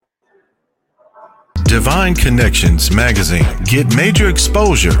Divine Connections Magazine. Get major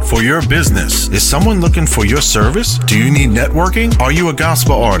exposure for your business. Is someone looking for your service? Do you need networking? Are you a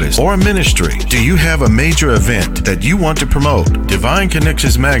gospel artist or a ministry? Do you have a major event that you want to promote? Divine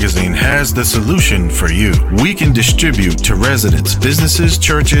Connections Magazine has the solution for you. We can distribute to residents, businesses,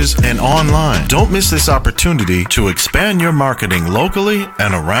 churches, and online. Don't miss this opportunity to expand your marketing locally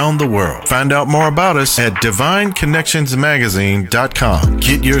and around the world. Find out more about us at divineconnectionsmagazine.com.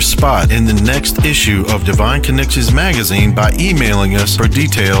 Get your spot in the next issue of Divine Connections Magazine by emailing us for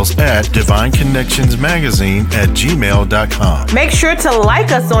details at divineconnectionsmagazine@gmail.com. Make sure to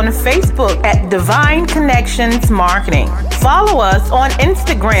like us on Facebook at Divine Connections Marketing. Follow us on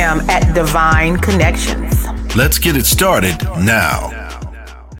Instagram at Divine Connections. Let's get it started now.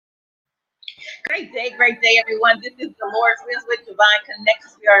 Great day, everyone. This is Dolores Wiz with Divine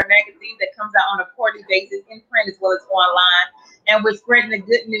Connections. We are a magazine that comes out on a quarterly basis in print as well as online. And we're spreading the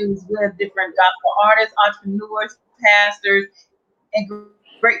good news with different gospel artists, entrepreneurs, pastors, and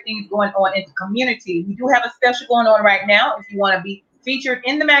great things going on in the community. We do have a special going on right now. If you want to be featured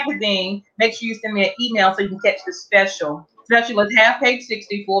in the magazine, make sure you send me an email so you can catch the special. Special is half page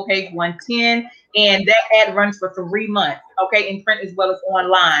 60, full page 110. And that ad runs for 3 months, okay, in print as well as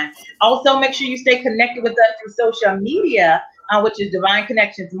online. Also, make sure you stay connected with us through social media, which is Divine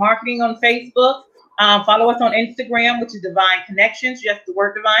Connections Marketing on Facebook. Follow us on Instagram, which is Divine Connections, just the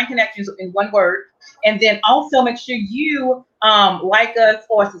word Divine Connections in one word. And then also make sure you like us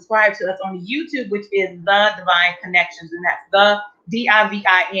or subscribe to us on YouTube, which is The Divine Connections, and that's the DIVINE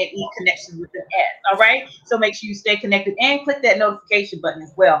Connections with an S. All right. So make sure you stay connected and click that notification button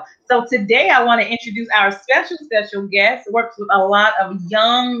as well. So today I want to introduce our special guest. Works with a lot of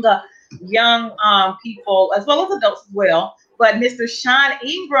young people as well as adults as well. But Mr. Sean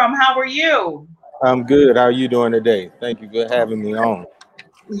Ingram, how are you? I'm good. How are you doing today? Thank you for having me on.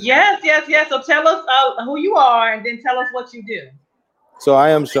 Yes. So tell us who you are and then tell us what you do. So I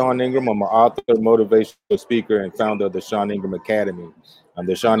am Sean Ingram. I'm an author, motivational speaker, and founder of the Sean Ingram Academy.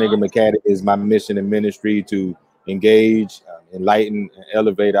 The Sean Ingram Academy is my mission and ministry to engage, enlighten, and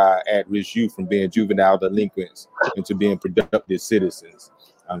elevate our at-risk youth from being juvenile delinquents into being productive citizens.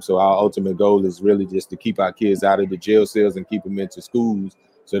 So our ultimate goal is really just to keep our kids out of the jail cells and keep them into schools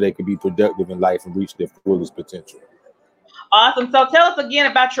so they can be productive in life and reach their fullest potential. Awesome. So tell us again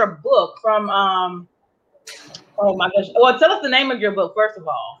about your book from oh my gosh. Well, tell us the name of your book, first of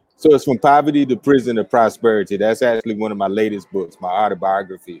all. So it's From Poverty to Prison to Prosperity. That's actually one of my latest books, my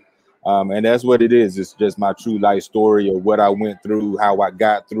autobiography. And that's what it is. It's just my true life story of what I went through, how I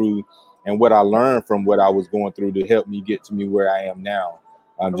got through, and what I learned from what I was going through to help me get to me where I am now.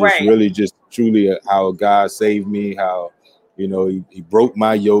 Just truly how God saved me, how, you know, he broke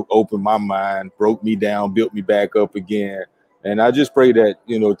my yoke, opened my mind, broke me down, built me back up again. And I just pray that,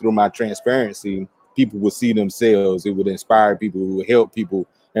 you know, through my transparency, people will see themselves. It would inspire people, it would help people.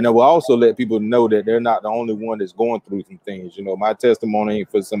 And it will also let people know that they're not the only one that's going through some things. You know, my testimony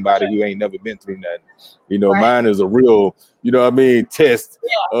ain't for somebody who ain't never been through nothing. You know, mine is a real, you know what I mean, test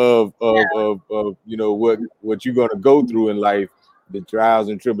of you know, what you're going to go through in life, the trials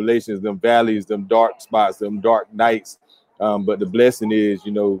and tribulations, them valleys, them dark spots, them dark nights. But the blessing is,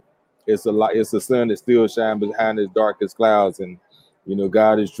 you know, it's a sun that still shines behind the darkest clouds. And, you know,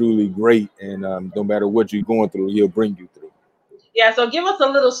 God is truly great. And no matter what you're going through, he'll bring you through. Yeah. So give us a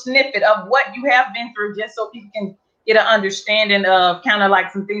little snippet of what you have been through, just so people can get an understanding of kind of like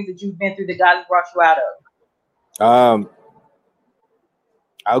some things that you've been through that God has brought you out of.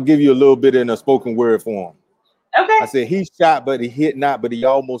 I'll give you a little bit in a spoken word form. Okay. I said, he shot, but he hit not, but he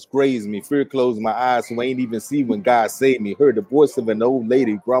almost grazed me. Fear closed my eyes, so I ain't even see when God saved me. Heard the voice of an old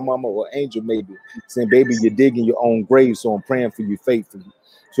lady, grandmama or angel maybe, saying, baby, you're digging your own grave, so I'm praying for you faithfully.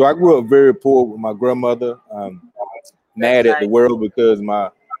 So I grew up very poor with my grandmother, mad at the world because my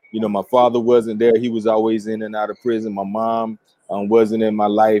father wasn't there. He was always in and out of prison. My mom wasn't in my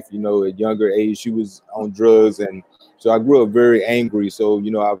life, you know, at younger age. She was on drugs. And so I grew up very angry. So,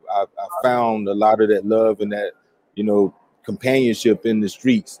 you know, I found a lot of that love and that, you know, companionship in the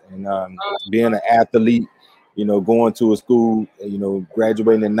streets, and being an athlete, you know, going to a school, you know,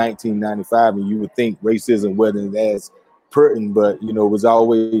 graduating in 1995, and you would think racism wasn't as pertinent, but, you know, it was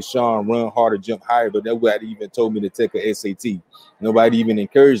always Sean, run harder, jump higher, but nobody even told me to take a SAT. Nobody even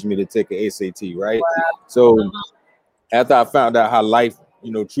encouraged me to take a SAT, right? Wow. So after I found out how life,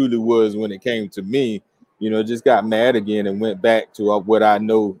 you know, truly was when it came to me, you know, just got mad again and went back to what I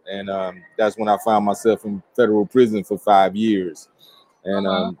know. And that's when I found myself in federal prison for 5 years.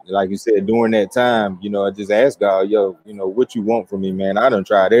 And like you said, during that time, you know, I just asked God, yo, you know, what you want from me, man? I done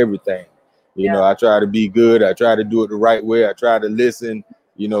tried everything. You know, I try to be good. I try to do it the right way. I try to listen.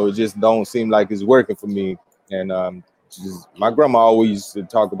 it just don't seem like it's working for me. And just, my grandma always used to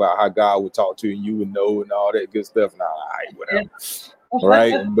talk about how God would talk to you and you would know and all that good stuff. And I'm like, all right, whatever.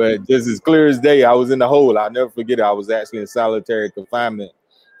 Right. But just as clear as day, I was in the hole. I'll never forget it. I was actually in solitary confinement.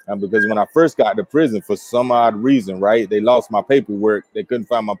 Because when I first got to prison, for some odd reason, right, they lost my paperwork. They couldn't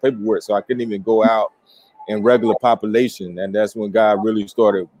find my paperwork, so I couldn't even go out in regular population. And that's when God really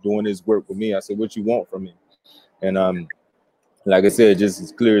started doing his work with me. I said, what you want from me? And like I said, just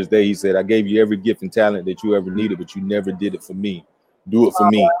as clear as day, he said, I gave you every gift and talent that you ever needed, but you never did it for me. Do it for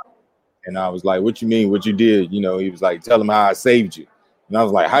me. And I was like, what you mean, what you did? He was like, tell him how I saved you. And I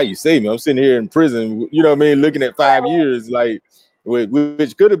was like, how you saved me? I'm sitting here in prison, looking at 5 years, like,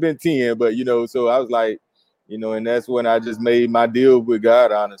 which could have been 10, but, so I was like, and that's when I just made my deal with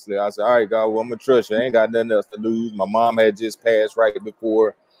God, honestly. I said, all right, God, well, I'm going to trust you. I ain't got nothing else to lose. My mom had just passed right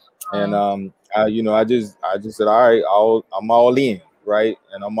before. And, I just said, all right, I'm all in, right?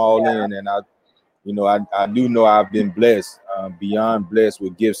 And I'm all in. And I do know I've been blessed, beyond blessed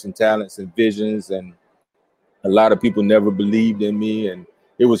with gifts and talents and visions. And a lot of people never believed in me. And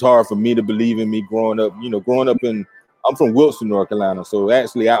it was hard for me to believe in me growing up, I'm from Wilson, North Carolina. So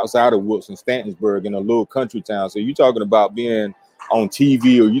actually outside of Wilson, Stantonsburg, in a little country town. So you're talking about being on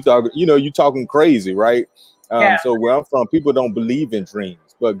TV, or you talking crazy, right? So where I'm from, people don't believe in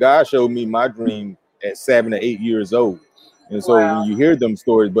dreams, but God showed me my dream at 7 or 8 years old. And so when you hear them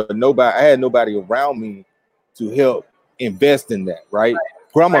stories, but I had nobody around me to help invest in that, right?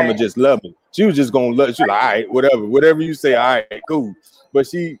 Grandmama just loved me. She was just gonna love. She like, all right, whatever you say, all right, cool. But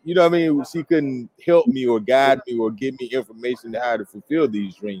she, she couldn't help me or guide me or give me information on how to fulfill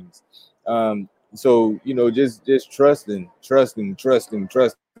these dreams. So just trusting,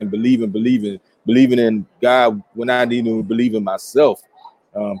 believing in God when I didn't even believe in myself,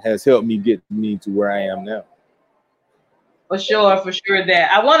 has helped me get me to where I am now. For sure that.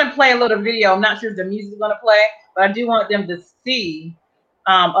 I want to play a little video. I'm not sure if the music is going to play, but I do want them to see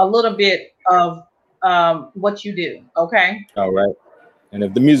a little bit of what you do. Okay. All right. And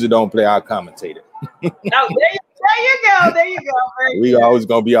if the music don't play, I'll commentate it. Oh, there you go. We always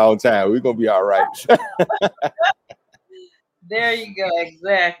gonna be on time. We're gonna be all right. There you go.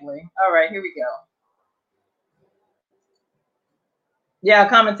 Exactly. All right, here we go. Yeah,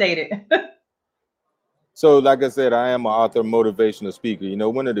 commentate it. So, like I said, I am an author, motivational speaker.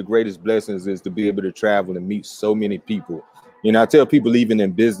 One of the greatest blessings is to be able to travel and meet so many people. I tell people, even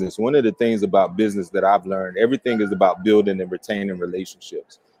in business, one of the things about business that I've learned, everything is about building and retaining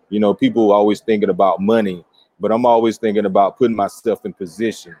relationships. People are always thinking about money, but I'm always thinking about putting myself in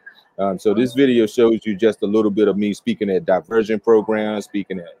position. So this video shows you just a little bit of me speaking at diversion programs,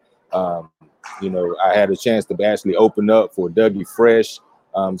 speaking at, I had a chance to actually open up for Dougie Fresh.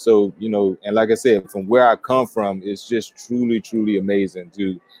 So, and like I said, from where I come from, it's just truly, truly amazing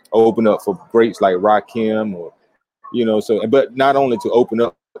to open up for greats like Rakim, or, but not only to open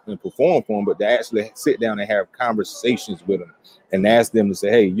up and perform for them, but to actually sit down and have conversations with them and ask them to say,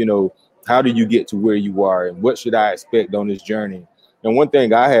 hey, how do you get to where you are, and what should I expect on this journey? And one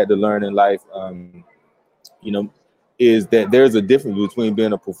thing I had to learn in life, is that there's a difference between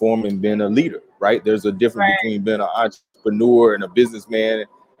being a performer and being a leader, right? There's a difference between being an entrepreneur and a businessman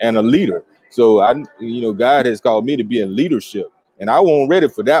and a leader. So God has called me to be in leadership, and I wasn't ready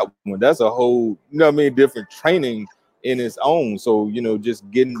for that one. That's a whole, different training in its own. So, just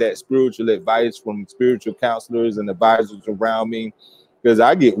getting that spiritual advice from spiritual counselors and advisors around me, because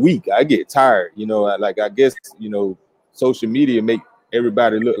I get weak, I get tired, like, I guess, social media make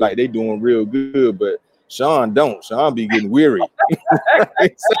everybody look like they doing real good, but Sean be getting weary.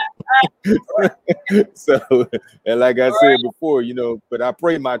 So, and like I said before, but I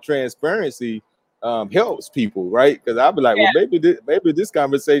pray my transparency helps people, right? Because I'll be like, well, maybe this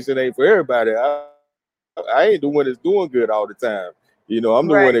conversation ain't for everybody. I ain't the one that's doing good all the time. I'm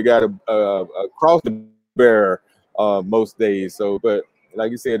the one that got a cross to bear most days. So, but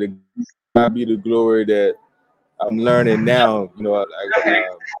like you said, God be the glory that I'm learning now. Okay,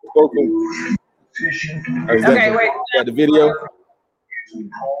 wait. Got the video.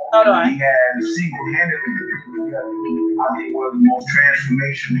 Hold on. He had single-handedly, I think, one of the most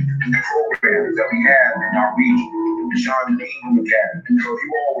transformational programs that we have in our region, the Sean Ingram Academy. So if you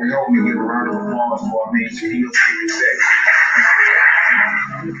all will help me give a round of applause for our main skills today.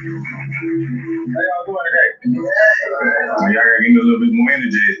 How y'all doing today? Y'all gotta give me a little bit more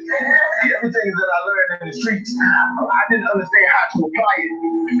energy. See, everything that I learned in the streets, I didn't understand how to apply it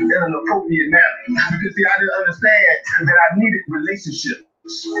in an appropriate manner. Because see, I didn't understand that I needed relationships.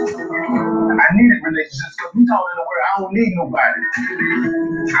 relationships. I needed relationships because we talking in the world. I don't need nobody.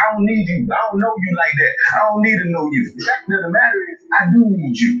 I don't need you. I don't know you like that. I don't need to know you. The fact of the matter is, I do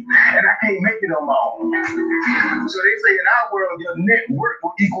need you, and I can't make it on my own. So they say in our world, your network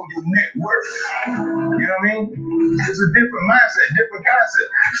will equal your net worth. You know what I mean? It's a different mindset, different concept.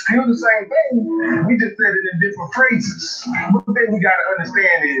 Still the same thing. We just said it in different phrases. One thing we gotta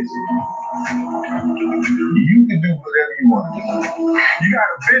understand is you can do whatever you want to do. You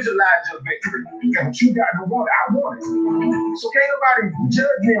gotta visualize your victory. Because you got to want it. I want it. So can't nobody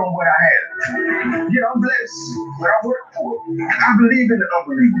judge me on what I have. Yeah, I'm blessed. But I work for it. I believe in the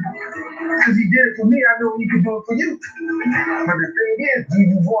unbelievable. Because he did it for me, I know he can do it for you. But the thing is, do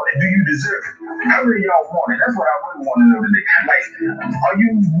you want it? Do you deserve it? How many of y'all want it? That's what I really want to know today. Like, are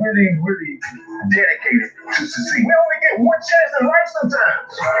you really, really dedicated to succeed? We only get one chance in life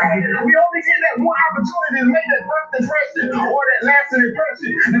sometimes. We only get that one opportunity to make that first impression or that lasting impression.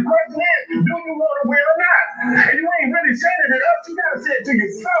 The question is, do you want to win or not? And you ain't really saying it to us, you gotta say it to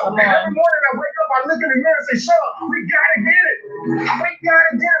yourself. Every morning I wake up, I look in the mirror and say, Sean, we gotta get it. We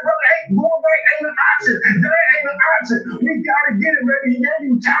gotta get it, brother. Ain't going back ain't an option. That ain't an option. We gotta get it, baby. Yeah,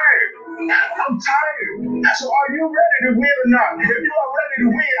 you tired. I'm tired. So are you ready to win or not? If you are ready to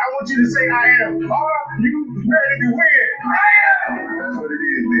win, I want you to say I am. Are you ready to win? I am. That's what it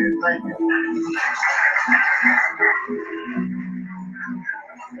is, man. Thank you.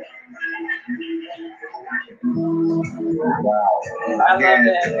 Wow. I can't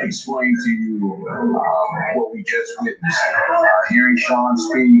explain to you what we just witnessed. Hearing Sean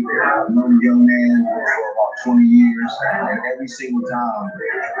speak, I've known the young man for about 20 years, and every single time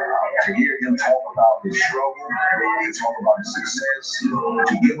to hear him talk about his struggle, to talk about his success,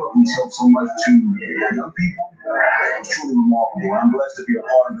 to give up himself so much to young people, it's truly remarkable. I'm blessed to be a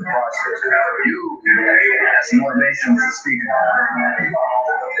part of the process. You, that's motivation for speaking.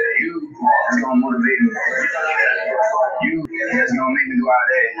 You, that's going to motivate me. You, that's going to make me go out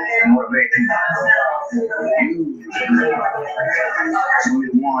there and motivate people. You, that's going to be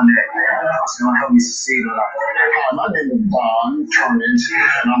the one that's going to help me succeed in life. Hi, my name is Don Turnage,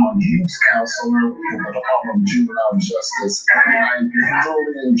 and I'm a youth counselor for the Department of Juvenile Justice. And I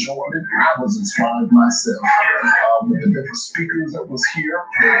thoroughly enjoyed it. I was inspired myself with the different speakers that was here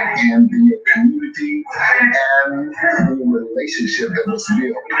and the community and the relationship that was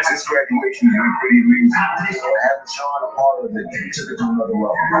built. This graduation is pretty amazing. So having Sean a part of it took it to another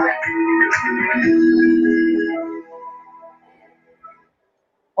level.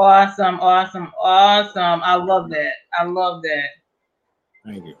 Awesome, awesome, awesome. I love that. I love that.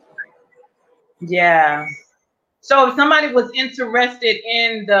 Thank you. Yeah. So if somebody was interested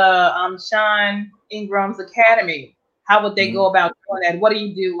in the Sean Ingram's Academy, how would they go about doing that? What do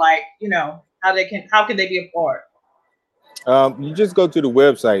you do? Like, you know, how can they be a part? You just go to the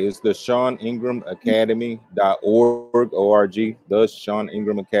website. It's the SeanIngramAcademy.org, O-R-G, the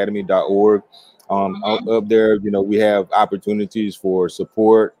SeanIngramAcademy.org. Up there, you know, we have opportunities for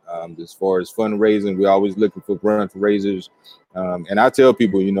support as far as fundraising. We're always looking for fundraisers. And I tell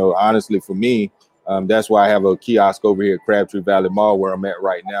people, you know, honestly, for me, that's why I have a kiosk over here at Crabtree Valley Mall where I'm at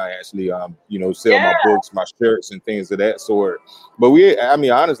right now. I actually, you know, sell my books, my shirts, and things of that sort. But I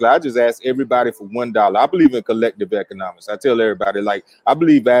mean, honestly, I just ask everybody for $1. I believe in collective economics. I tell everybody, like, I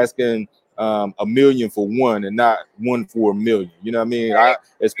believe asking $1 million for one and not one for $1 million. You know what I mean?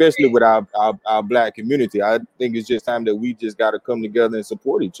 Especially with our Black community, I think it's just time that we just got to come together and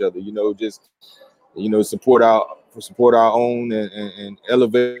support each other. You know, just, you know, support our own and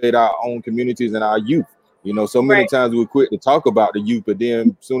elevate our own communities and our youth. You know, so many times we're quick to talk about the youth, but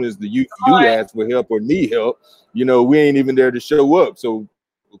then as soon as the youth do ask for help or need help, you know, we ain't even there to show up. So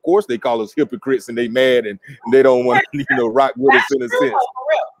of course they call us hypocrites and they mad and they don't want to, you know, rock with us in a sense.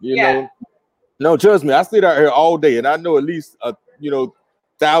 You know, no, trust me, I sit out here all day and I know at least you know,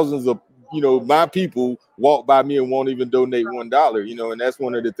 thousands of, you know, my people walk by me and won't even donate $1, you know, and that's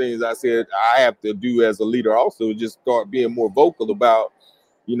one of the things I said I have to do as a leader also, just start being more vocal about,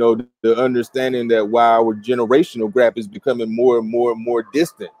 you know, the understanding that while our generational gap is becoming more and more and more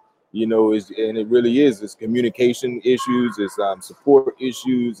distant, you know, and it really is, it's communication issues, it's support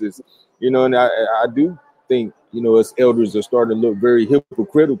issues, it's, you know, and I do think, you know, as elders are starting to look very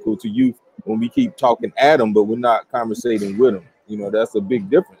hypocritical to youth when we keep talking at them, but we're not conversating with them. You know, that's a big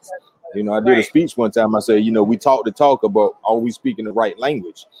difference. You know, I did a speech one time. I said, you know, we talk the talk about are we speaking the right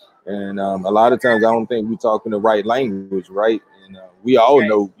language? And a lot of times I don't think we're talking the right language, right? And we all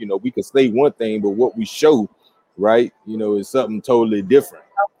know, you know, we can say one thing, but what we show, right, you know, is something totally different.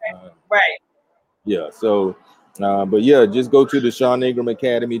 Yeah. So, but yeah, just go to the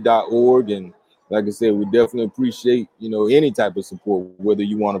SeanIngramAcademy.org and like I said, we definitely appreciate, any type of support, whether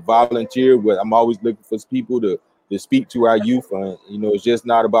you want to volunteer. I'm always looking for people to speak to our youth. It's just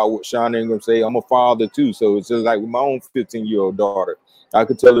not about what Sean Ingram say. I'm a father too, so it's just like with my own 15-year-old daughter. I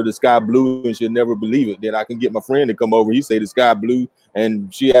could tell her the sky blue and she'll never believe it. Then I can get my friend to come over. He say the sky blue,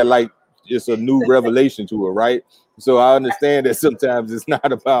 and she had like it's a new revelation to her, right? So I understand that sometimes it's not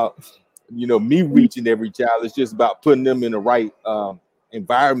about me reaching every child. It's just about putting them in the right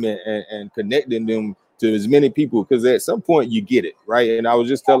environment and connecting them to as many people, because at some point you get it, right? And I was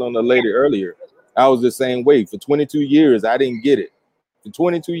just telling a lady earlier, I was the same way. For 22 years, I didn't get it. For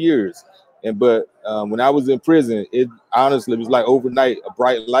 22 years. But when I was in prison, it honestly was like overnight, a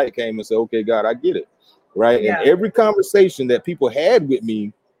bright light came and said, okay, God, I get it. Right. Yeah. And every conversation that people had with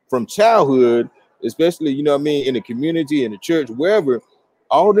me from childhood, especially, in the community, in the church, wherever,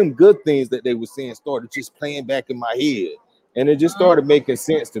 all them good things that they were saying started just playing back in my head. And it just started making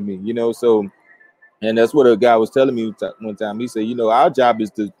sense to me, So, and that's what a guy was telling me one time. He said, our job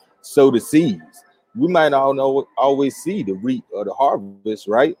is to sow the seeds. We might not always see the reap or the harvest,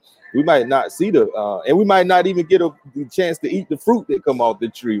 right? We might not see and we might not even get the chance to eat the fruit that come off the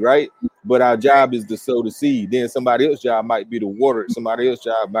tree, right? But our job is to sow the seed. Then somebody else's job might be to water it. Somebody else's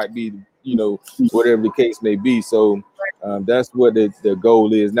job might be, whatever the case may be. So that's what the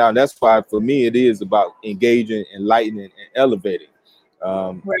goal is now. That's why for me it is about engaging, enlightening, and elevating.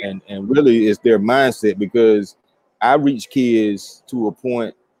 And really it's their mindset, because I reach kids to a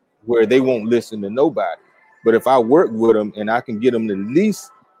point where they won't listen to nobody. But if I work with them and I can get them to at least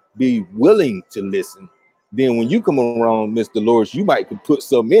be willing to listen, then when you come around, Mr. Lawrence, you might could put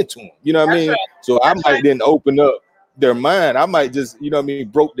something into them. You know what I mean? Right. So I might then open up their mind. I might just,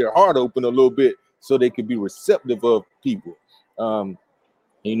 broke their heart open a little bit so they could be receptive of people. I'm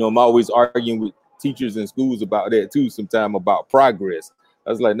always arguing with teachers in schools about that too, sometimes about progress. I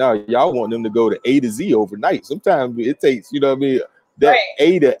was like, no, y'all want them to go to A to Z overnight. Sometimes it takes, that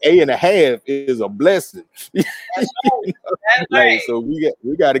right. A and a half is a blessing. That's right. So we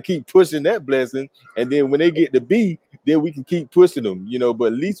got to keep pushing that blessing, and then when they get to B, then we can keep pushing them, but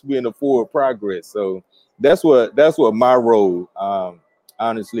at least we're in a forward progress. So that's what my role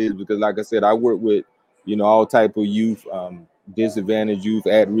honestly is, because like I said, I work with all type of youth, disadvantaged youth,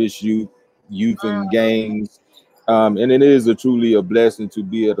 at-risk youth in gangs. And it is truly a blessing to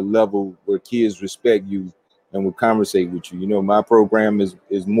be at a level where kids respect you and will conversate with you. My program is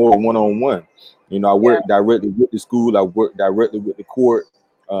more one-on-one. I work directly with the school. I work directly with the court,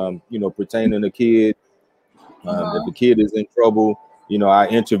 pertaining to kid. If a kid is in trouble, I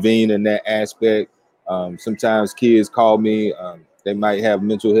intervene in that aspect. Sometimes kids call me. They might have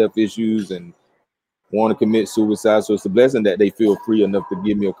mental health issues and want to commit suicide. So it's a blessing that they feel free enough to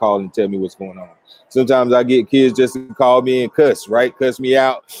give me a call and tell me what's going on. Sometimes I get kids just to call me and cuss me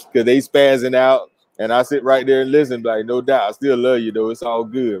out because they spazzing out. And I sit right there and listen, like, no doubt, I still love you though. It's all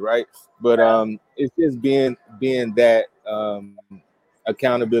good, right? But it's just being that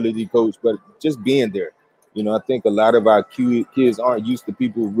accountability coach, but just being there. I think a lot of our kids aren't used to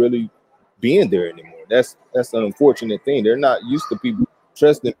people really being there anymore. That's an unfortunate thing. They're not used to people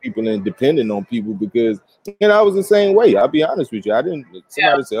trusting people and depending on people, because I was the same way. I'll be honest with you. I didn't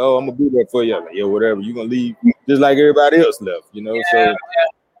somebody say, oh, I'm gonna be there for you. I'm like, whatever, you're gonna leave just like everybody else left,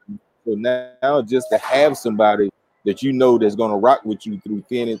 So now just to have somebody that that's gonna rock with you through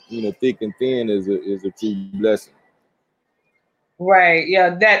thick and thin is a true blessing. Right.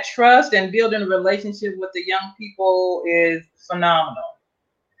 Yeah, that trust and building a relationship with the young people is phenomenal.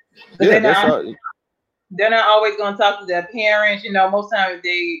 Yeah, that's they're not always going to talk to their parents. Most times if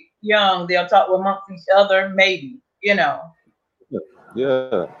they young, they'll talk amongst each other, maybe,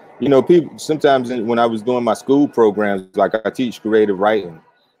 Yeah. People sometimes when I was doing my school programs, like I teach creative writing.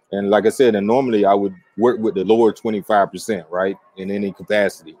 And like I said, and normally I would work with the lower 25%, right, in any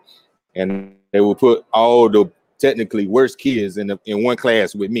capacity. And they would put all the technically worst kids in one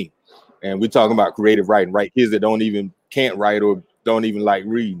class with me. And we're talking about creative writing, right? Kids that can't write or don't even like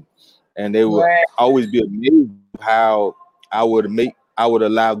reading. And they would always be amazed how I would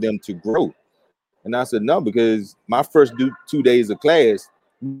allow them to grow. And I said, no, because my first 2 days of class,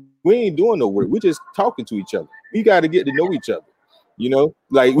 we ain't doing no work. We're just talking to each other. We got to get to know each other,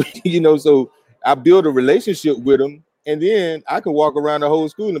 so I build a relationship with them. And then I can walk around the whole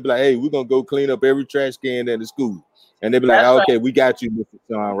school and be like, hey, we're going to go clean up every trash can in the school. And they'll be like, okay, we got you, Mr.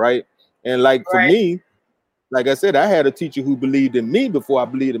 Sean, right? And for me, like I said, I had a teacher who believed in me before I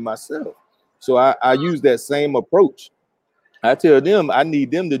believed in myself. So I use that same approach. I tell them I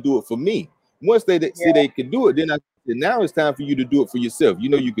need them to do it for me. Once they see they can do it, then I said, now it's time for you to do it for yourself.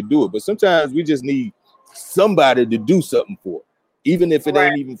 You can do it. But sometimes we just need somebody to do something for. even if it Right.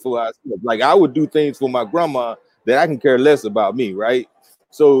 ain't even for us. Like I would do things for my grandma that I can care less about me, right?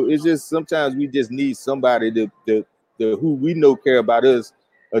 So it's just sometimes we just need somebody to who we know care about us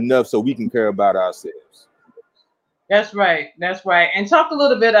enough so we can care about ourselves. That's right. That's right. And talk a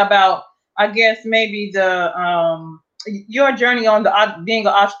little bit about, I guess, maybe the your journey on the being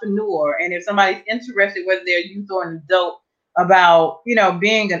an entrepreneur, and if somebody's interested, whether they're youth or an adult, about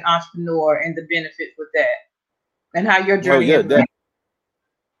being an entrepreneur and the benefits with that, and how your Oh journey yeah, has been.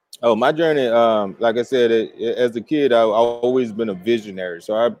 oh my journey. Like I said, as a kid, I've always been a visionary.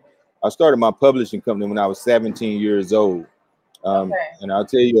 So I started my publishing company when I was 17 years old. Okay. And I'll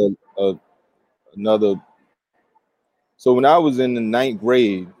tell you another. So when I was in the 9th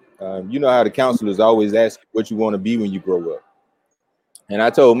grade, you know how the counselors always ask you what you want to be when you grow up. And I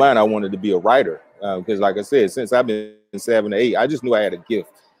told mine I wanted to be a writer because, like I said, since I've been 7 or 8, I just knew I had a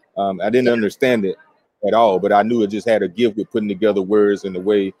gift. I didn't understand it at all, but I knew it just had a gift with putting together words in the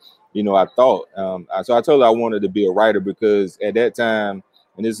way, I thought. So I told her I wanted to be a writer because at that time,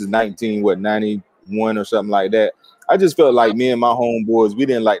 and this is 91 or something like that, I just felt like me and my homeboys, we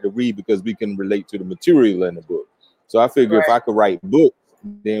didn't like to read because we can relate to the material in the book. So I figured if Right. I could write books,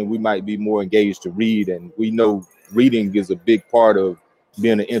 then we might be more engaged to read. And we know reading is a big part of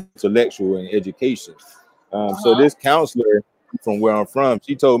being an intellectual in education. So this counselor from where I'm from,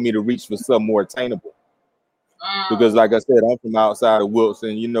 she told me to reach for something more attainable. Because like I said, I'm from outside of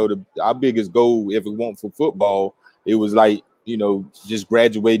Wilson. Our biggest goal, if it weren't for football, it was like, just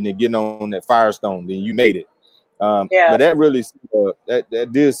graduating and getting on that Firestone, then you made it. Yeah. But that really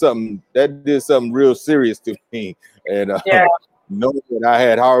that did something real serious to me. And Yeah. knowing that I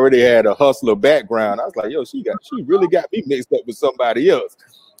had already had a hustler background, I was like, yo, she really got me mixed up with somebody else.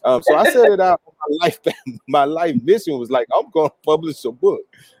 So I set it out on my life. My life mission was like, I'm going to publish a book.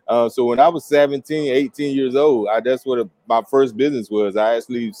 So when I was 17, 18 years old, that's what my first business was. I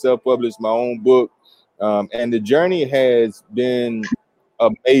actually self-published my own book. And the journey has been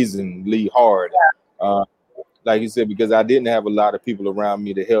amazingly hard. Like you said, because I didn't have a lot of people around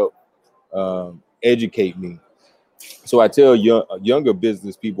me to help educate me. So I tell younger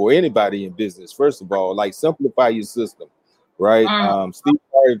business people, anybody in business, first of all, like simplify your system, right? Steve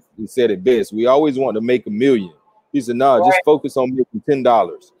Harvey said it best. We always want to make $1 million. He said, no, just focus on making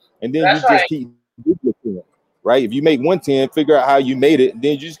 $10, and then you That's just right. keep duplicating, right? If you make 110, figure out how you made it, and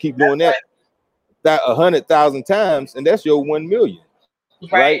then you just keep doing that 100,000 times, and that's your 1 million.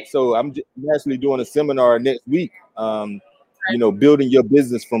 Right. Right. So I'm actually doing a seminar next week. Building your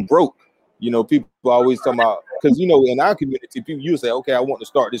business from broke. People always talking about, because in our community, people you say, okay, I want to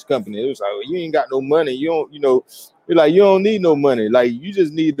start this company. It was like, well, you ain't got no money. You don't, you're like, you don't need no money. Like you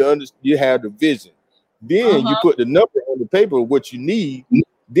just need to understand. You have the vision. Then you put the number on the paper of what you need.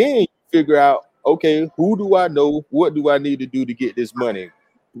 Then you figure out, okay, who do I know? What do I need to do to get this money?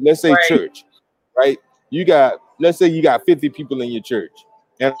 Let's say Right. church, right? Let's say you got 50 people in your church.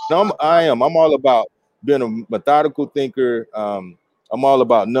 And I'm all about being a methodical thinker. I'm all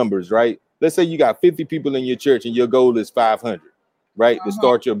about numbers, right? Let's say you got 50 people in your church and your goal is 500, right? To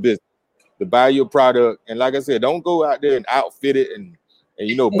start your business, to buy your product. And like I said, don't go out there and outfit it and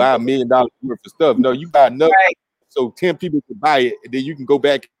buy $1 million worth of stuff. No, you buy enough Right. so 10 people can buy it, and then you can go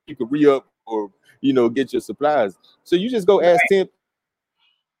back, you can re-up or get your supplies. So you just go ask 10,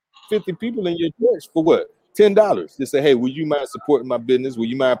 50 people in your church for what? $10. Just say, hey, would you mind supporting my business? Will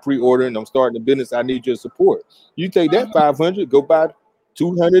you mind pre-ordering? I'm starting a business. I need your support. You take that 500, go buy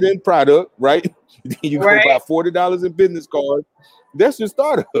 200 in product, right? Then you go buy $40 in business cards. That's your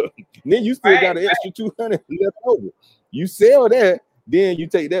startup. Then you still got an extra 200 left over. You sell that, then you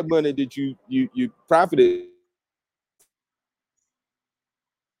take that money that you profited.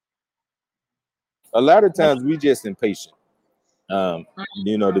 A lot of times we just impatient.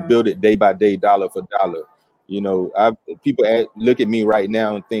 To build it day by day, dollar for dollar. People look at me right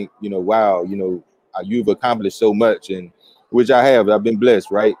now and think, wow, you've accomplished so much, and which I have. I've been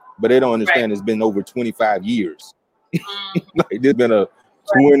blessed, right? But they don't understand it's been over 25 years. Like there's been a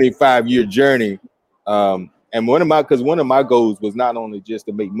 25-year journey. And one of my goals was not only just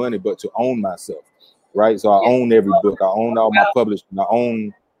to make money, but to own myself, right? So I own every book, I own all my publishing, I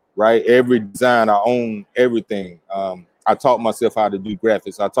own every design, I own everything. I taught myself how to do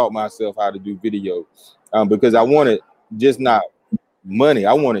graphics, I taught myself how to do video, because I wanted just not money,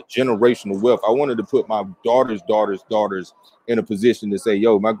 I wanted generational wealth. I wanted to put my daughters in a position to say,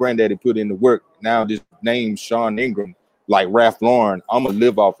 yo, my granddaddy put in the work. Now this name Sean Ingram, like Ralph Lauren, I'm gonna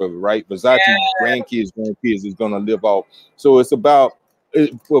live off of it, right? Versace grandkids is gonna live off. So it's about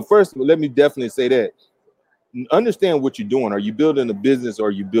well, first let me definitely say that understand what you're doing. Are you building a business or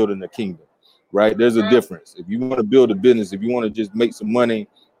are you building a kingdom? right? There's a difference. If you want to build a business, if you want to just make some money,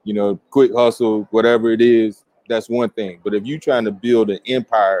 you know, quick hustle, whatever it is, that's one thing. But if you're trying to build an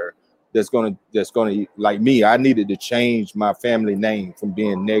empire that's gonna like me, I needed to change my family name from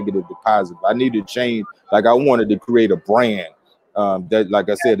being negative to positive. I needed to change, like I wanted to create a brand that, like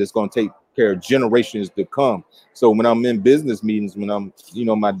I said, it's gonna take care of generations to come. So when I'm in business meetings, when I'm, you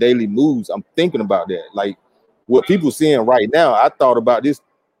know, my daily moves, I'm thinking about that. Like what people seeing right now, I thought about this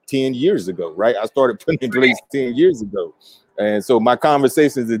 10 years ago, right? I started putting in place 10 years ago. And so my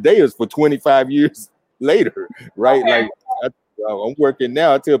conversations today is for 25 years later, right? Okay. Like I'm working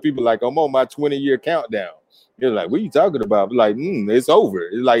now. I tell people like I'm on my 20-year countdown. They're like, what are you talking about? I'm like, it's over.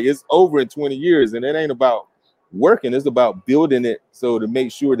 It's like it's over in 20 years. And it ain't about working, it's about building it so to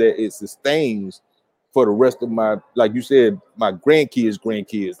make sure that it sustains for the rest of my, like you said, my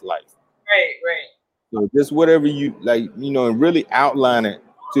grandkids life. Right. So just whatever you like, you know, and really outline it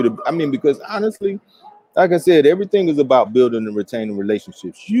to the, I mean, because honestly, like I said, everything is about building and retaining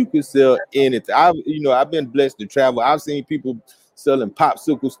relationships. You can sell anything. I've been blessed to travel. I've seen people selling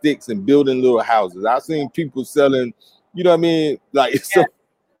popsicle sticks and building little houses. I've seen people selling, you know what I mean, like some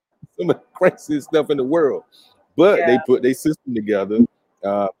of the craziest stuff in the world. But they put their system together.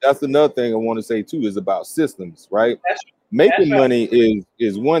 That's another thing I want to say too, is about systems, right? Making money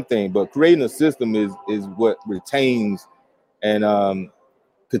is one thing, but creating a system is what retains and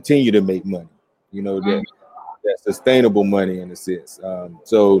continue to make money. You know, that sustainable money in a sense.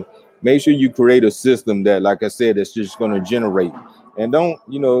 So make sure you create a system that, like I said, that's just going to generate. And don't,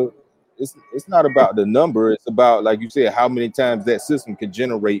 you know, it's not about the number. It's about, like you said, how many times that system can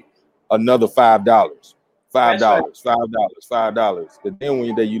generate another $5, $5. But then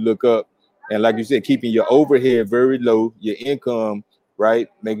when you look up, and like you said, keeping your overhead very low, your income, right?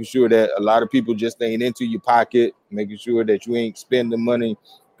 Making sure that a lot of people just ain't into your pocket, making sure that you ain't spending money.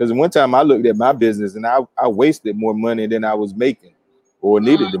 Because one time I looked at my business and I wasted more money than I was making or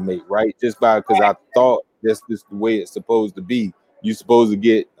needed to make, right? Just because I thought that's just the way it's supposed to be. You're supposed to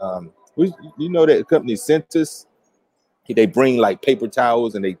get, you know, that company Centus, they bring like paper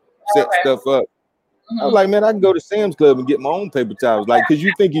towels and they set stuff up. I was like, man, I can go to Sam's Club and get my own paper towels. Like, cause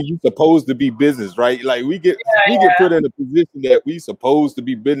you thinking you supposed to be business, right? Like we get put in a position that we supposed to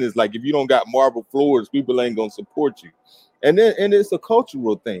be business. Like if you don't got marble floors, people ain't gonna support you. And it's a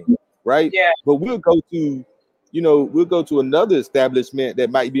cultural thing, right? Yeah. But we'll go to another establishment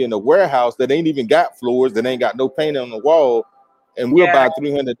that might be in a warehouse that ain't even got floors, that ain't got no paint on the wall, and we'll buy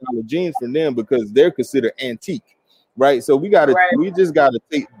 $300 jeans from them because they're considered antique. Right. So we just gotta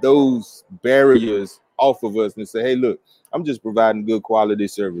take those barriers off of us and say, hey, look, I'm just providing good quality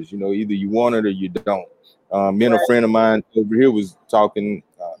service. You know, either you want it or you don't. Me and a friend of mine over here was talking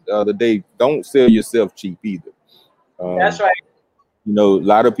the other day, don't sell yourself cheap either. That's right. You know, a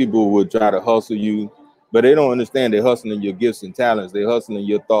lot of people would try to hustle you, but they don't understand they're hustling your gifts and talents. They're hustling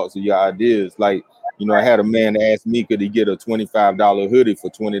your thoughts and your ideas. Like, you know, I had a man ask me, could he get a $25 hoodie for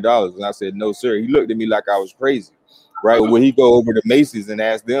 $20? And I said, no, sir. He looked at me like I was crazy. Right. Will he go over to Macy's and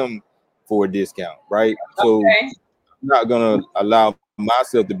ask them for a discount? Right. So I'm not going to allow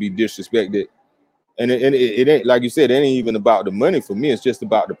myself to be disrespected. And it ain't, like you said, it ain't even about the money for me. It's just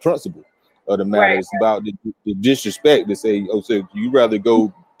about the principle of the matter. It's about the disrespect to say, oh, so you rather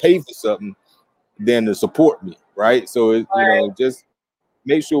go pay for something than to support me. Right. So, you know, just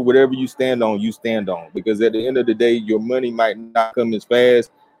make sure whatever you stand on, because at the end of the day, your money might not come as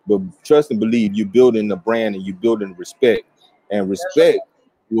fast, but trust and believe you're building a brand and you're building respect, and respect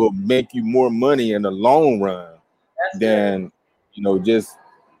will make you more money in the long run than, you know, just,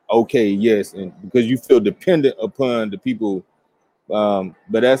 okay, yes. And because you feel dependent upon the people.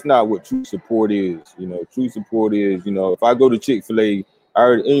 But that's not what true support is. You know, true support is, you know, if I go to Chick-fil-A,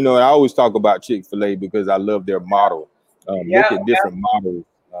 I always talk about Chick-fil-A because I love their model. Look at different models.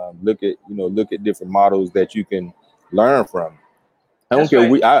 Look at different models that you can learn from. I don't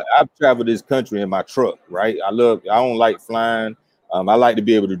care. I've traveled this country in my truck, right? I don't like flying. I like to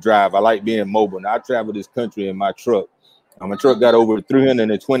be able to drive. I like being mobile. And I travel this country in my truck. My truck got over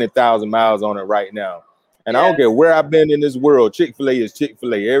 320,000 miles on it right now. And I don't care where I've been in this world. Chick-fil-A is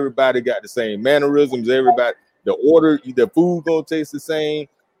Chick-fil-A. Everybody got the same mannerisms. Everybody, the food gonna taste the same.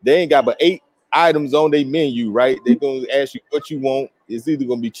 They ain't got but 8 items on their menu, right? They're gonna ask you what you want. It's either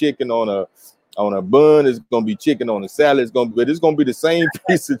gonna be chicken on a bun, it's gonna be chicken on a salad, but it's gonna be the same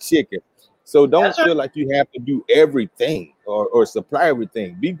piece of chicken. So don't feel like you have to do everything or supply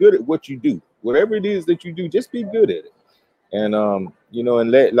everything. Be good at what you do. Whatever it is that you do, just be good at it. And you know,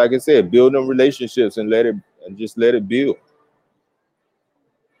 and like I said, build them relationships and just let it build.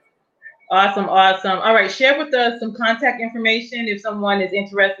 Awesome, awesome. All right, share with us some contact information if someone is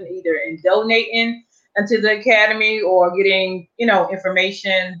interested either in donating into the academy or getting,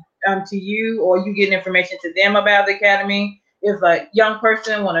 information to you, or you get information to them about the academy. If a young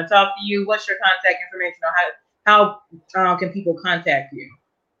person want to talk to you, what's your contact information, or how can people contact you?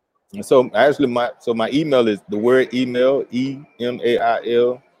 And so actually my email is the word email,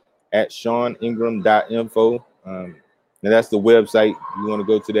 email at SeanIngram.info. And that's the website. You want to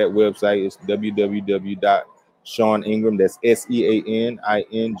go to that website, it's www.SeanIngram, that's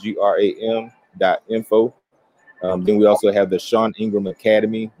SeanIngram.info. Then we also have the Sean Ingram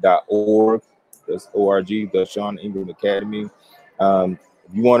Academy.org. That's org, the Sean Ingram Academy. If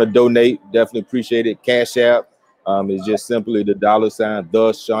you want to donate, definitely appreciate it. Cash App is just simply the $,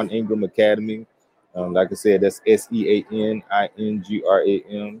 the Sean Ingram Academy. Like I said, that's SeanIngram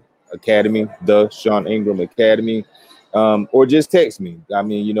Academy, the Sean Ingram Academy. Or just text me. I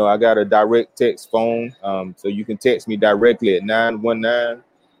mean, I got a direct text phone. So you can text me directly at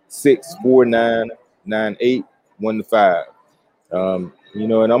 919-649-9815.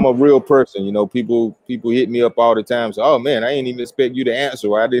 And I'm a real person. People hit me up all the time. So, oh man, I ain't even expect you to answer.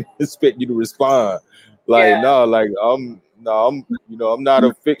 Or I didn't expect you to respond. Like, no, like I'm not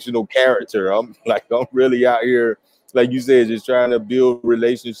a fictional character. I'm really out here, like you said, just trying to build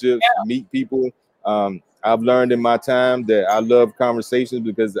relationships, meet people. I've learned in my time that I love conversations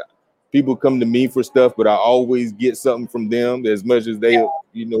because people come to me for stuff, but I always get something from them as much as they,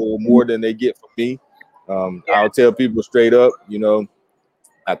 more than they get from me. I'll tell people straight up,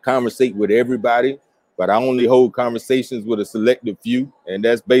 I conversate with everybody, but I only hold conversations with a selective few, and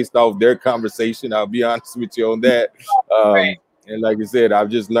that's based off their conversation. I'll be honest with you on that. And like I said, I've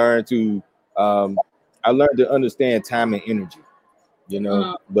just learned to, I learned to understand time and energy,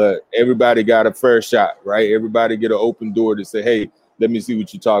 but everybody got a fair shot, right? Everybody get an open door to say, hey, let me see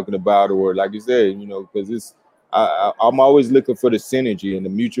what you're talking about. Or like you said, because I'm always looking for the synergy and the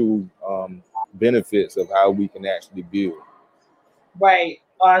mutual benefits of how we can actually build. Right.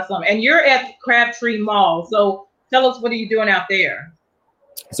 Awesome. And you're at Crabtree Mall. So tell us, what are you doing out there?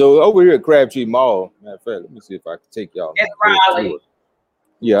 So over here at Crabtree Mall, matter of fact, let me see if I can take y'all. At Raleigh.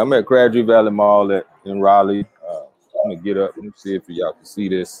 Yeah, I'm at Crabtree Valley Mall in Raleigh. I'm gonna get up. Let me see if y'all can see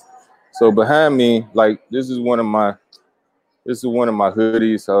this. So behind me, this is one of my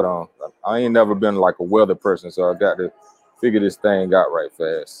hoodies. Hold on. I ain't never been like a weather person, so I got to figure this thing out right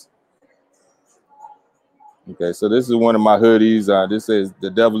fast. Okay, so this is one of my hoodies. This says,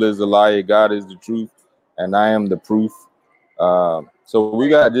 "The devil is a liar, God is the truth, and I am the proof." So we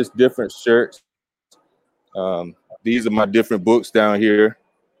got just different shirts. These are my different books down here.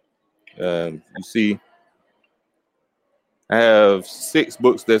 You see, I have 6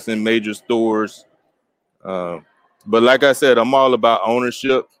 books that's in major stores. But like I said, I'm all about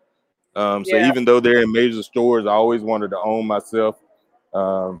ownership. So even though they're in major stores, I always wanted to own myself.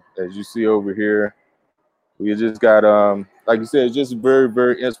 As you see over here, we just got, like you said, it's just a very,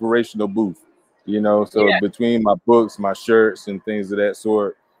 very inspirational booth. So between my books, my shirts, and things of that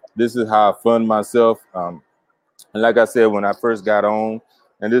sort, this is how I fund myself. And like I said, when I first got on,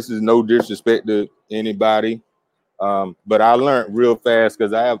 and this is no disrespect to anybody, but I learned real fast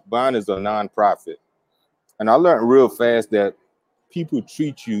because mine is a nonprofit, and I learned real fast that people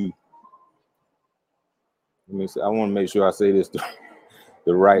treat you. I want to make sure I say this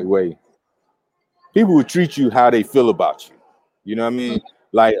the right way. People will treat you how they feel about you. You know what I mean?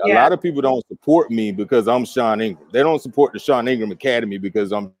 Like a lot of people don't support me because I'm Sean Ingram. They don't support the Sean Ingram Academy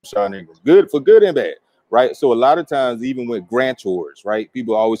because I'm Sean Ingram. Good for good and bad, right? So a lot of times, even with grantors, right?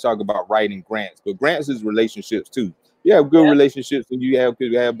 People always talk about writing grants, but grants is relationships too. You have good relationships and you have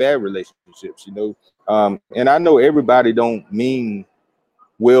bad relationships, and I know everybody don't mean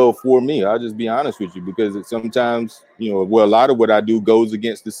well for me. I'll just be honest with you, because sometimes, a lot of what I do goes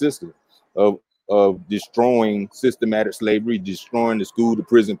against the system of destroying systematic slavery, destroying the school to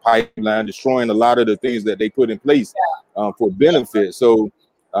prison pipeline, destroying a lot of the things that they put in place for benefit. So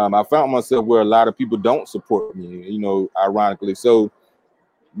I found myself where a lot of people don't support me, ironically. So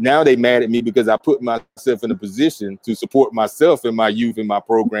now they mad at me because I put myself in a position to support myself and my youth and my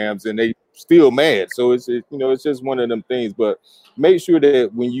programs, and they still mad. So it's just one of them things. But make sure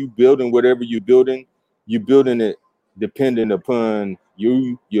that when you building whatever you're building it dependent upon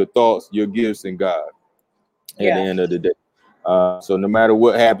you, your thoughts, your gifts, and God at the end of the day. So no matter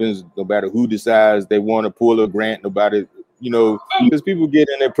what happens, no matter who decides they want to pull a grant, nobody, because people get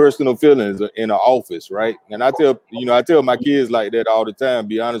in their personal feelings in an office, right? And I tell my kids like that all the time.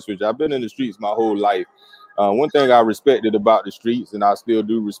 Be honest with you, I've been in the streets my whole life. One thing I respected about the streets, and I still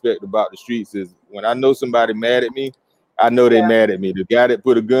do respect about the streets, is when I know somebody mad at me, I know they mad at me. The guy that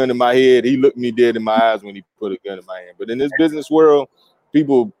put a gun in my head, he looked me dead in my eyes when he put a gun in my hand. But in this business world,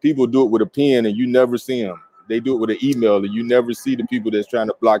 people do it with a pen and you never see them. They do it with an email and you never see the people that's trying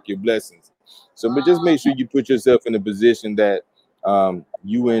to block your blessings. So, but just make sure you put yourself in a position that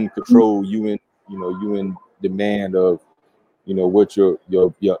you in control, you in demand of, what your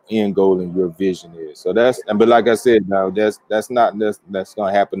end goal and your vision is. So but like I said, now that's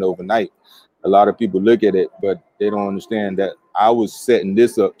gonna happen overnight. A lot of people look at it, but they don't understand that I was setting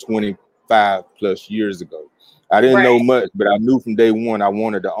this up 25 plus years ago. I didn't know much, but I knew from day one I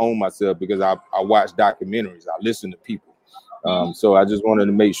wanted to own myself because I watched documentaries, I listened to people. So I just wanted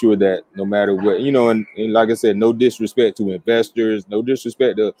to make sure that no matter what, and like I said, no disrespect to investors, no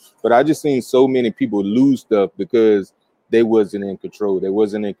disrespect to, but I just seen so many people lose stuff because they wasn't in control. They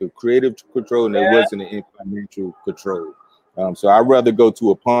wasn't in creative control, and they wasn't in financial control. So I'd rather go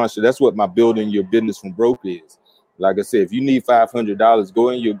to a pawn shop. That's what my building your business from broke is. Like I said, if you need $500, go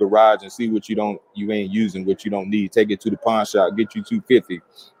in your garage and see what you ain't using, what you don't need. Take it to the pawn shop, get you $250,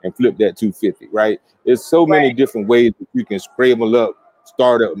 and flip that $250. Right? There's so many different ways that you can scramble up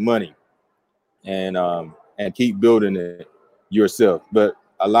startup money, and keep building it yourself. But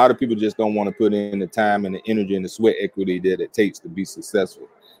a lot of people just don't want to put in the time and the energy and the sweat equity that it takes to be successful.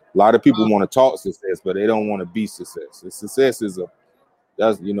 A lot of people want to talk success, but they don't want to be success. The success is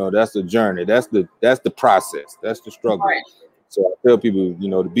that's the journey. That's the process. That's the struggle. Right. So I tell people,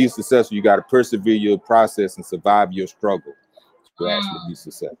 to be successful, you got to persevere your process and survive your struggle to actually be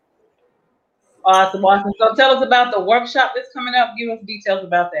successful. Awesome. So tell us about the workshop that's coming up. Give us details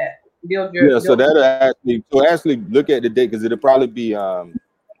about that. So that'll actually look at the date because it'll probably be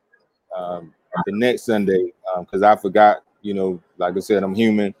the next Sunday because I forgot. Like I said, I'm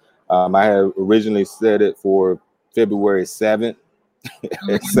human. I had originally set it for February 7th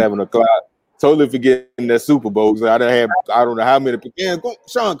at 7:00. Totally forgetting that Super Bowl. So I don't know how many.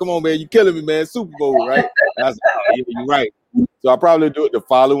 Sean, come on, man, you killing me, man. Super Bowl, right? I was like, oh, yeah, you're right. So I'll probably do it the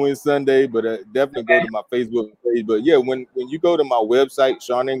following Sunday, but definitely go to my Facebook page. But yeah, when you go to my website,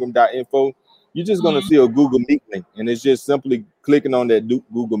 SeanIngram.info, you're just gonna see a Google Meet link, and it's just simply clicking on that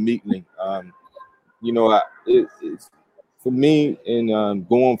Google Meet link. It's for me and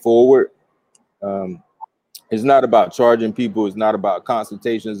going forward. It's not about charging people. It's not about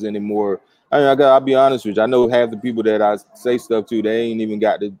consultations anymore. I mean, I'll be honest with you. I know half the people that I say stuff to, they ain't even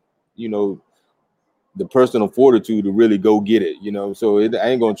got the personal fortitude to really go get it. So I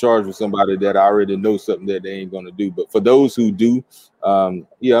ain't gonna charge for somebody that I already know something that they ain't gonna do. But for those who do,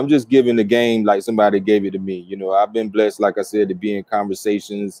 I'm just giving the game like somebody gave it to me. I've been blessed, like I said, to be in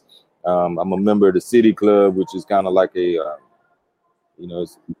conversations. I'm a member of the City Club, which is kind of like a,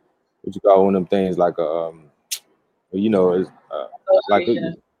 it's, what you call one of them things like a, it's like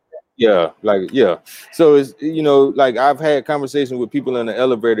so it's like I've had conversations with people in the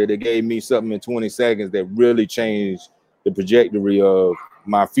elevator that gave me something in 20 seconds that really changed the trajectory of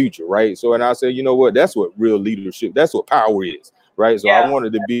my future, right? So and I said, you know what, that's what real leadership, that's what power is, right? So I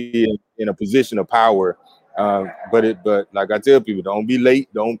wanted to be in a position of power, but like I tell people, don't be late,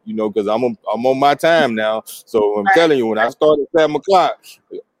 because I'm on my time now. So I'm telling you, when I start at 7:00,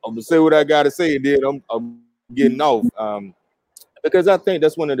 I'm gonna say what I gotta say, and then I'm getting off. Because I think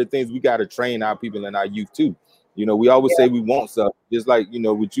that's one of the things we got to train our people and our youth too. We always say we want something, just like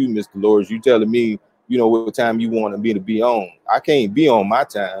with you, Mr. Lawrence, you telling me, what time you want me to be on. I can't be on my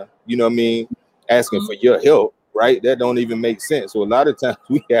time. You know what I mean? Asking for your help, right? That don't even make sense. So a lot of times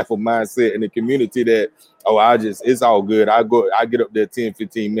we have a mindset in the community that, it's all good. I get up there 10,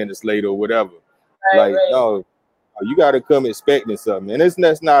 15 minutes later or whatever. No. You got to come expecting something, and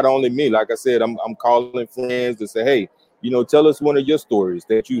that's not only me. Like I said, I'm calling friends to say, hey, tell us one of your stories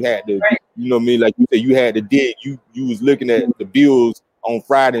that you had to, like you said, you had to dig. You was looking at the bills on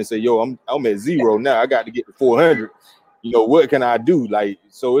Friday and say, yo, I'm at zero now. I got to get to 400. What can I do? Like,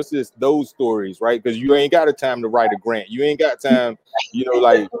 so it's just those stories, right? Because you ain't got a time to write a grant. You ain't got time,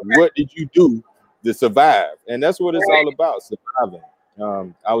 like what did you do to survive? And that's what it's all about, surviving.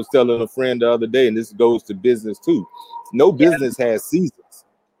 I was telling a friend the other day, and this goes to business too. No business has seasons,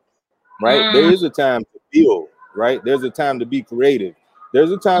 right? There is a time to build, right? There's a time to be creative.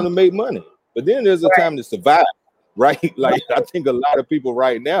 There's a time to make money, but then there's a time to survive, right? Like I think a lot of people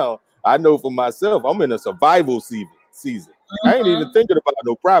right now, I know for myself, I'm in a survival season. I ain't even thinking about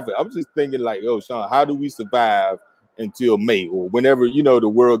no profit. I'm just thinking like, oh, Sean, how do we survive until May or whenever, the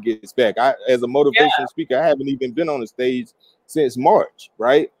world gets back? As a motivational speaker, I haven't even been on the stage since March,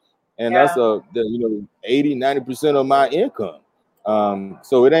 right? And that's 80-90% of my income.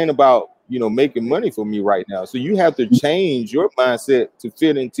 So it ain't about making money for me right now. So you have to change your mindset to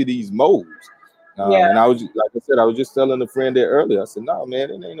fit into these modes. And I was, like I said, I was just telling a friend there earlier. I said, no, man,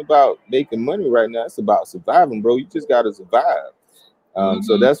 it ain't about making money right now. It's about surviving, bro. You just got to survive.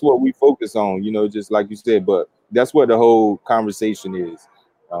 So that's what we focus on, you know, just like you said. But that's what the whole conversation is,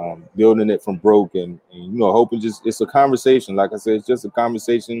 building it from broke and you know, hoping just it's a conversation. Like I said, it's just a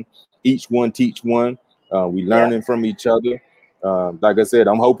conversation. Each one teach one. We learning from each other. Like I said,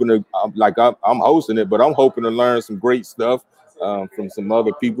 I'm hoping to, I'm hosting it, but I'm hoping to learn some great stuff from some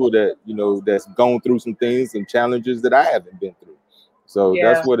other people that, you know, that's gone through some things and challenges that I haven't been through. So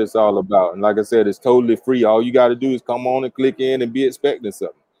that's what it's all about. And like I said, it's totally free. All you got to do is come on and click in and be expecting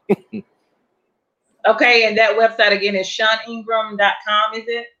something. Okay, and that website again is SeanIngram.com, is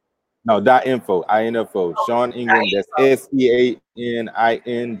it? No, .info, INFO. Sean Ingram, that's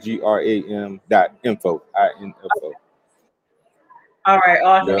SeanIngram.info, INFO. All right,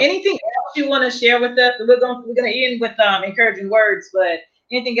 awesome. Yep. Anything else you want to share with us? We're gonna end with encouraging words, but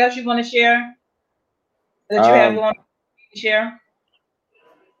anything else you want to share that you have on to share?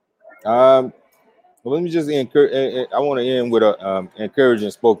 Well, let me just encourage. I want to end with a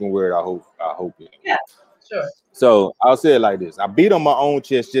encouraging spoken word. I hope it. Yeah, sure. So I'll say it like this: I beat on my own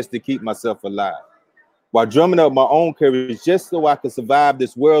chest just to keep myself alive, while drumming up my own courage just so I could survive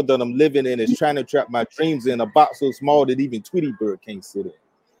this world that I'm living in. Is trying to trap my dreams in a box so small that even Tweety Bird can't sit in.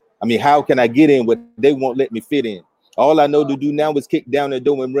 I mean, how can I get in what they won't let me fit in? All I know to do now is kick down the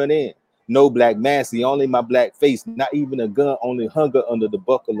door and run in. No black massy, only my black face. Not even a gun, only hunger under the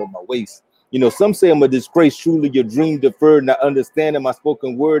buckle of my waist. You know, some say I'm a disgrace. Truly, your dream deferred. Not understanding my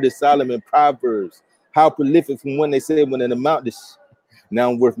spoken word is Solomon Proverbs. How prolific from when they said when an amount is. Now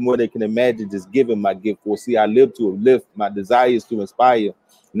I'm worth more than they can imagine, just giving my gift. For see, I live to uplift. My desire is to inspire.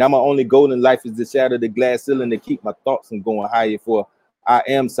 Now my only goal in life is to shatter the glass ceiling to keep my thoughts from going higher. For I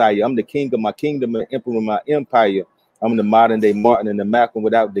am sire. I'm the king of my kingdom and emperor of my empire. I'm the modern day Martin and the Malcolm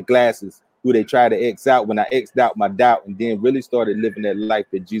without the glasses, who they try to X out when I X'd out my doubt and then really started living that life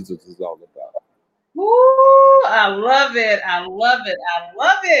that Jesus is all about. Woo! I love it. I love it. I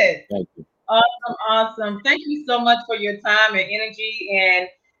love it. Thank you. Awesome. Thank you so much for your time and energy and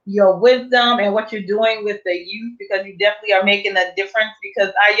your wisdom and what you're doing with the youth, because you definitely are making a difference,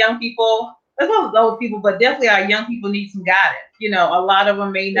 because our young people, as well as old people, but definitely our young people need some guidance. You know, a lot of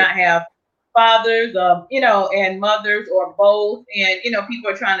them may not have fathers, you know, and mothers or both. And, you know, people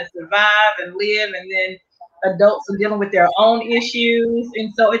are trying to survive and live, and then adults are dealing with their own issues.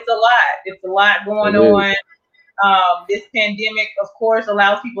 And so it's a lot. It's a lot going on. This pandemic, of course,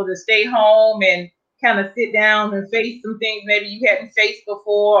 allows people to stay home and kind of sit down and face some things maybe you hadn't faced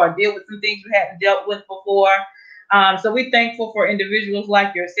before, or deal with some things you hadn't dealt with before. So we're thankful for individuals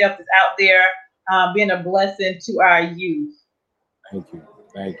like yourself that's out there being a blessing to our youth. Thank you.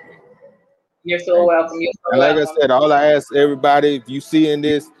 Thank you. You're so welcome. You're so and like welcome. I said, all I ask everybody, if you see in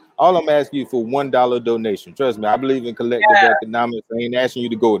this, all I'm asking you for $1 donation. Trust me, I believe in collective economics. I ain't asking you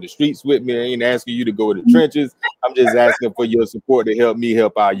to go in the streets with me. I ain't asking you to go to the trenches. I'm just asking for your support to help me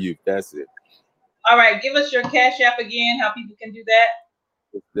help our youth. That's it. All right, give us your Cash App again, how people can do that.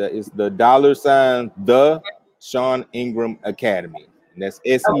 It's the $, the Sean Ingram Academy. And that's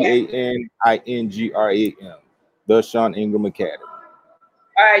SeanIngram, the Sean Ingram Academy.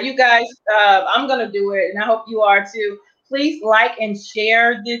 All right, you guys, I'm going to do it, and I hope you are too. Please like and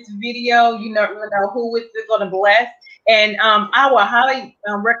share this video. You never know who it's going to bless. And I will highly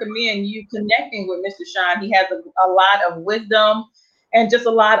recommend you connecting with Mr. Sean. He has a lot of wisdom and just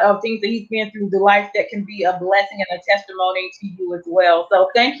a lot of things that he's been through the life that can be a blessing and a testimony to you as well. So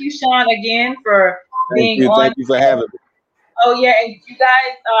thank you, Sean, again for being on. Thank you for having me. Oh yeah, and you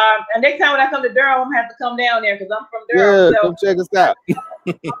guys, and next time when I come to Durham, I'm gonna have to come down there because I'm from Durham. Yeah, come check us out. I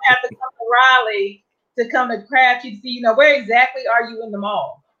have to come to Raleigh to come to Crabtree to see, you know, where exactly are you in the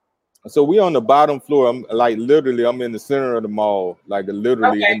mall? So we on the bottom floor. I'm like literally, I'm in the center of the mall, like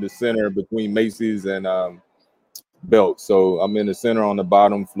literally in the center between Macy's and Belt. So I'm in the center on the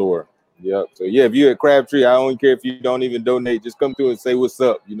bottom floor. Yep. So yeah, if you're at Crabtree, I don't care if you don't even donate. Just come through and say what's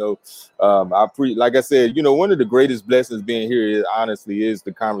up. You know, like I said, you know, one of the greatest blessings being here is honestly is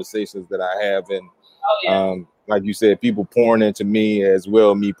the conversations that I have, and like you said, people pouring into me as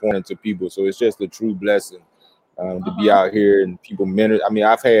well, me pouring into people. So it's just a true blessing to be out here and people. I mean,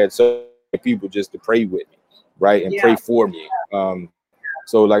 I've had so many people just to pray with me, right, and pray for me.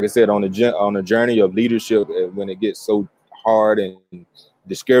 So like I said, on a journey of leadership, when it gets so hard and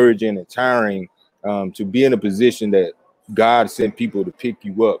discouraging and tiring, to be in a position that God sent people to pick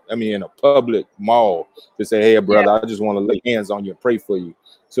you up. I mean, in a public mall to say, "Hey, brother, I just want to lay hands on you and pray for you."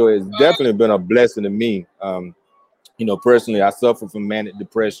 So it's definitely been a blessing to me. You know, personally, I suffer from manic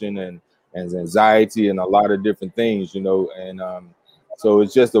depression and anxiety and a lot of different things. You know, and So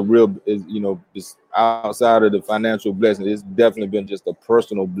it's just a real, it's outside of the financial blessing, it's definitely been just a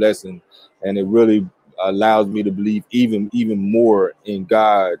personal blessing, and it really allows me to believe even more in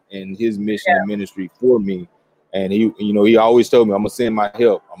God and His mission and ministry for me. And he always told me, I'm gonna send my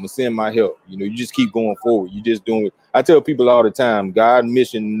help. I'm gonna send my help. You just keep going forward. You just doing it. I tell people all the time, God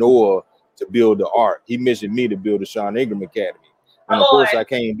missioned Noah to build the ark. He missioned me to build the Sean Ingram Academy. And of course, I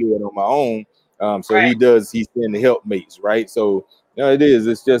can't do it on my own. So he send the helpmates, right? So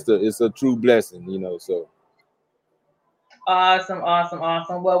it's just it's a true blessing, so. Awesome.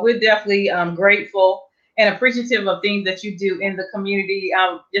 Well, we're definitely grateful and appreciative of things that you do in the community.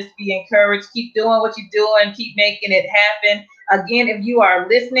 Just be encouraged. Keep doing what you're doing. Keep making it happen. Again, if you are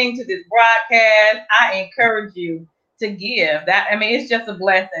listening to this broadcast, I encourage you to give. It's just a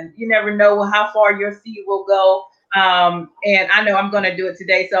blessing. You never know how far your seed will go. And I know I'm going to do it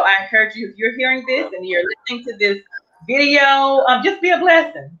today. So I encourage you, if you're hearing this and you're listening to this video, just be a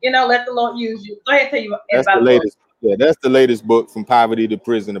blessing. Let the Lord use you. Go ahead and tell you That's the about latest. Yeah, that's the latest book, From Poverty to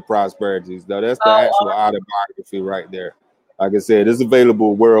Prison to Prosperity. Though that's the actual autobiography right there. Like I said, it's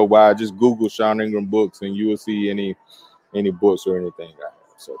available worldwide. Just Google Sean Ingram books, and you will see any books or anything I have.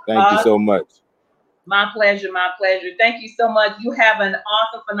 So thank you so much. My pleasure. Thank you so much. You have an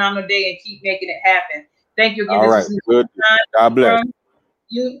awesome, phenomenal day, and keep making it happen. Thank you again. All right, good. God bless.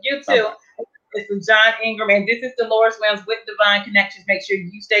 You too. This is John Ingram, and this is Dolores Williams with Divine Connections. Make sure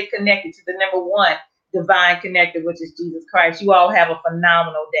you stay connected to the number one divine connector, which is Jesus Christ. You all have a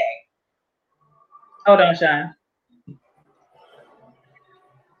phenomenal day. Hold on, Sean.